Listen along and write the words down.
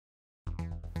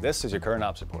This is your current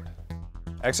ops report.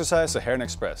 Exercise Saharan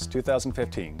Express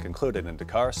 2015 concluded in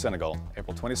Dakar, Senegal,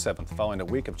 April 27th, following a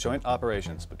week of joint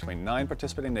operations between 9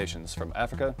 participating nations from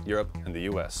Africa, Europe, and the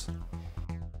US.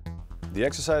 The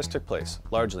exercise took place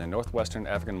largely in northwestern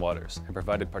African waters and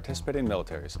provided participating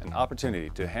militaries an opportunity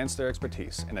to enhance their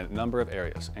expertise in a number of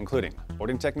areas, including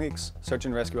boarding techniques, search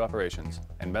and rescue operations,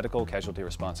 and medical casualty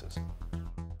responses.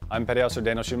 I'm Petty Officer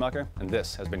Daniel Schumacher, and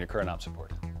this has been your current ops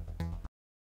report.